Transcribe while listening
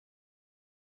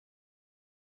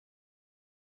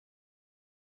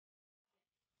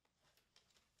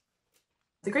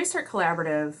The Great Start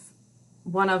Collaborative,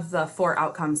 one of the 4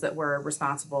 outcomes that we're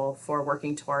responsible for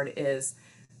working toward is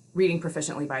reading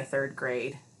proficiently by 3rd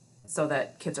grade so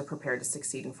that kids are prepared to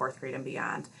succeed in 4th grade and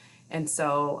beyond. And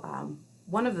so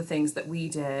one of the things that we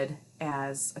did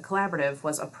as a collaborative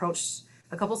was approach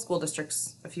a couple school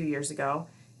districts a few years ago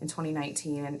in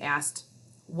 2019 and asked,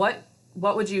 what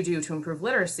would you do to improve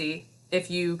literacy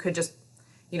if you could just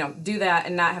do that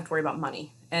and not have to worry about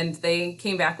money? And they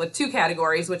came back with 2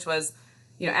 categories, which was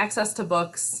access to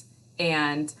books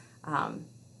and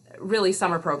really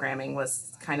summer programming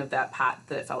was kind of that pot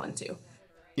that it fell into.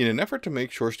 In an effort to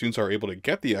make sure students are able to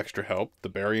get the extra help, the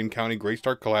Berrien County Great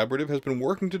Start Collaborative has been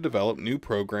working to develop new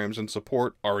programs and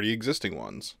support already existing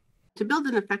ones. To build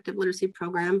an effective literacy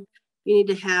program, you need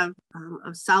to have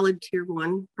a solid Tier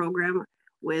 1 program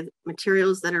with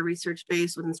materials that are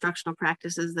research-based, with instructional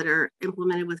practices that are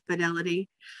implemented with fidelity.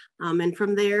 And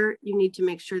from there, you need to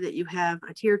make sure that you have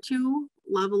a Tier 2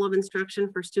 level of instruction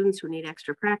for students who need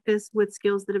extra practice with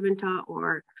skills that have been taught,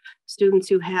 or students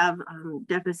who have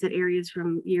deficit areas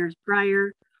from years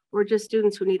prior, or just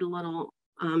students who need a little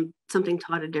something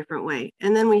taught a different way.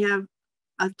 And then we have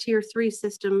a Tier 3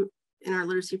 system in our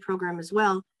literacy program as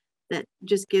well that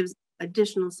just gives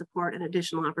additional support and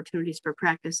additional opportunities for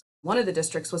practice. One of the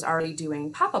districts was already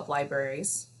doing pop-up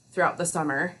libraries throughout the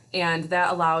summer, and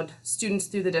that allowed students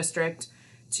through the district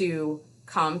to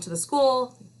come to the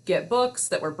school, get books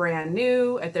that were brand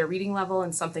new at their reading level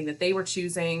and something that they were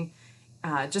choosing,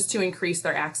 just to increase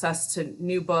their access to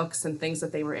new books and things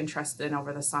that they were interested in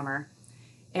over the summer.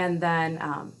 And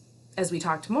then as we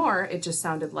talked more, it just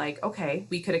sounded like, okay,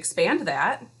 we could expand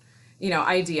that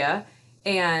idea.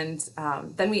 And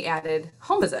then we added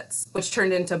home visits, which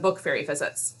turned into book fairy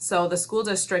visits. So the school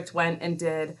district went and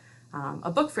did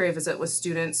a book fairy visit with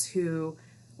students who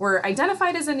were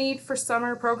identified as a need for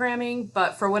summer programming,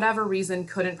 but for whatever reason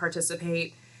couldn't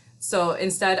participate. So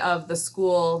instead of the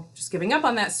school just giving up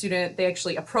on that student, they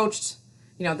actually approached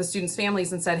the students'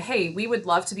 families and said, hey, we would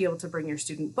love to be able to bring your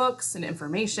student books and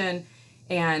information.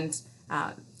 And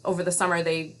over the summer,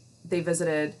 they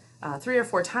visited 3 or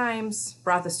 4 times,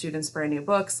 brought the students brand new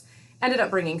books, ended up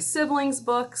bringing siblings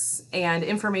books and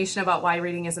information about why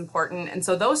reading is important. And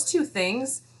so those 2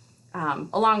 things,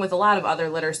 along with a lot of other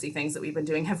literacy things that we've been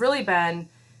doing, have really been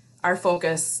our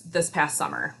focus this past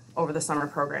summer over the summer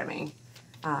programming.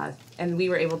 And we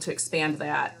were able to expand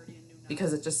that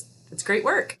because it's great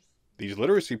work. These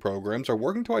literacy programs are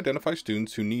working to identify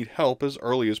students who need help as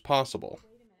early as possible.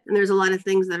 And there's a lot of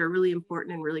things that are really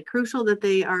important and really crucial that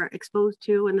they are exposed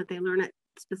to and that they learn at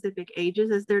specific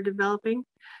ages as they're developing.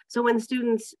 So when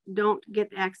students don't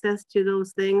get access to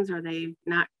those things, or they've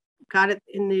not got it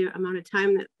in the amount of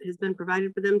time that has been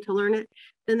provided for them to learn it,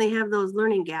 then they have those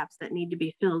learning gaps that need to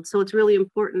be filled. So it's really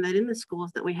important that in the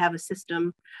schools that we have a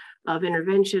system of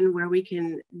intervention where we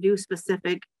can do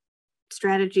specific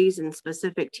strategies and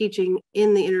specific teaching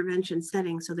in the intervention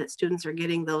setting so that students are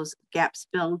getting those gaps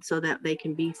filled so that they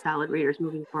can be solid readers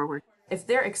moving forward. If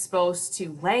they're exposed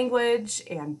to language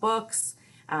and books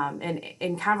and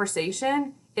in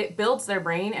conversation, it builds their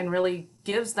brain and really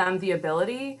gives them the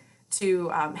ability to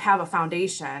have a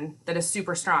foundation that is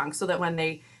super strong, so that when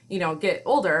they get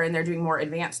older and they're doing more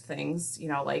advanced things,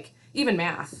 like even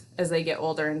math as they get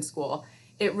older in school,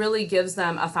 it really gives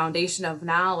them a foundation of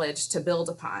knowledge to build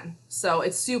upon. So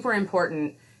it's super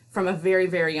important from a very,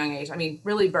 very young age. I mean,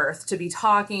 really birth, to be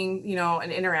talking,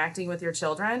 and interacting with your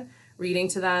children, reading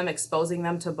to them, exposing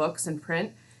them to books and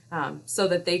print, so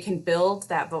that they can build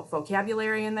that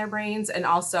vocabulary in their brains, and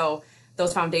also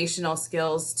those foundational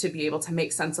skills to be able to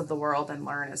make sense of the world and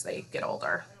learn as they get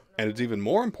older. And it's even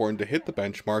more important to hit the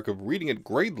benchmark of reading at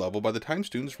grade level by the time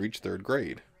students reach 3rd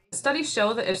grade. Studies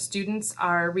show that if students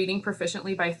are reading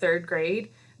proficiently by 3rd grade,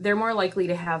 they're more likely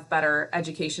to have better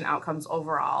education outcomes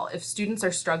overall. If students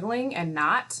are struggling and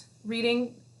not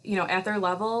reading, at their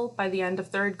level by the end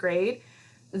of 3rd grade,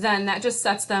 then that just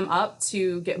sets them up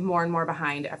to get more and more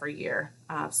behind every year.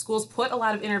 Schools put a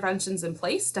lot of interventions in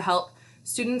place to help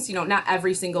students. Not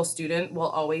every single student will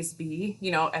always be,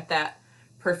 at that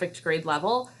perfect grade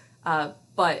level.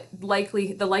 But the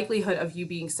likelihood of you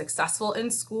being successful in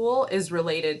school is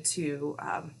related to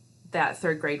that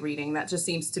 3rd grade reading. That just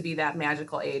seems to be that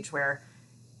magical age where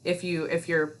if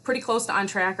you're pretty close to on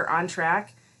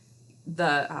track,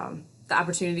 the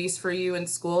opportunities for you in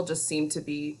school just seem to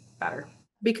be better.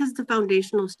 Because the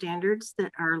foundational standards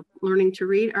that are learning to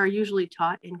read are usually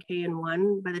taught in K and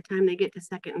 1, by the time they get to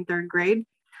 2nd and 3rd grade,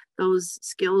 those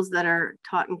skills that are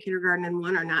taught in kindergarten and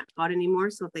 1 are not taught anymore.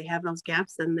 So if they have those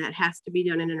gaps, then that has to be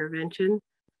done in intervention.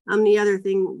 The other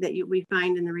thing that we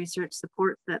find in the research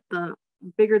supports that the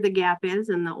bigger the gap is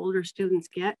and the older students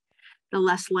get, the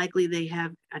less likely they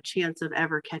have a chance of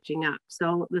ever catching up.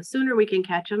 So the sooner we can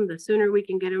catch them, the sooner we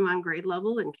can get them on grade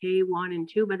level in K1 and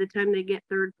 2. By the time they get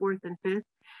 3rd, 4th, and 5th,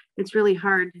 it's really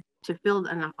hard to fill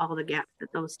all the gaps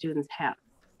that those students have.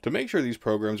 To make sure these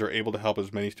programs are able to help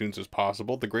as many students as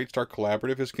possible, the Great Start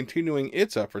Collaborative is continuing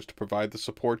its efforts to provide the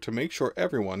support to make sure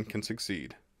everyone can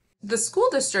succeed. The school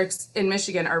districts in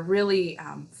Michigan are really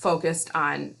focused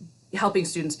on helping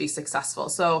students be successful.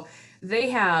 So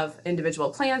they have individual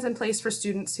plans in place for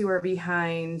students who are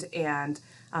behind and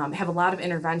have a lot of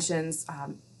interventions.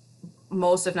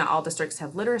 Most, if not all, districts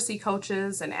have literacy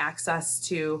coaches and access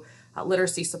to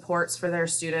literacy supports for their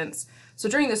students. So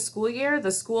during the school year,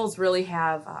 the schools really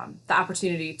have the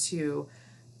opportunity to,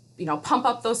 pump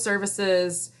up those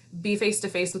services, be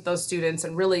face-to-face with those students,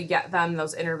 and really get them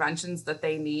those interventions that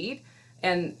they need.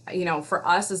 And, for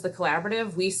us as the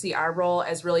collaborative, we see our role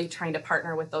as really trying to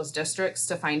partner with those districts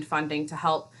to find funding to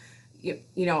help,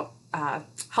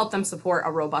 help them support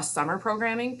a robust summer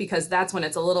programming, because that's when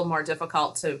it's a little more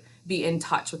difficult to be in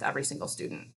touch with every single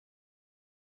student.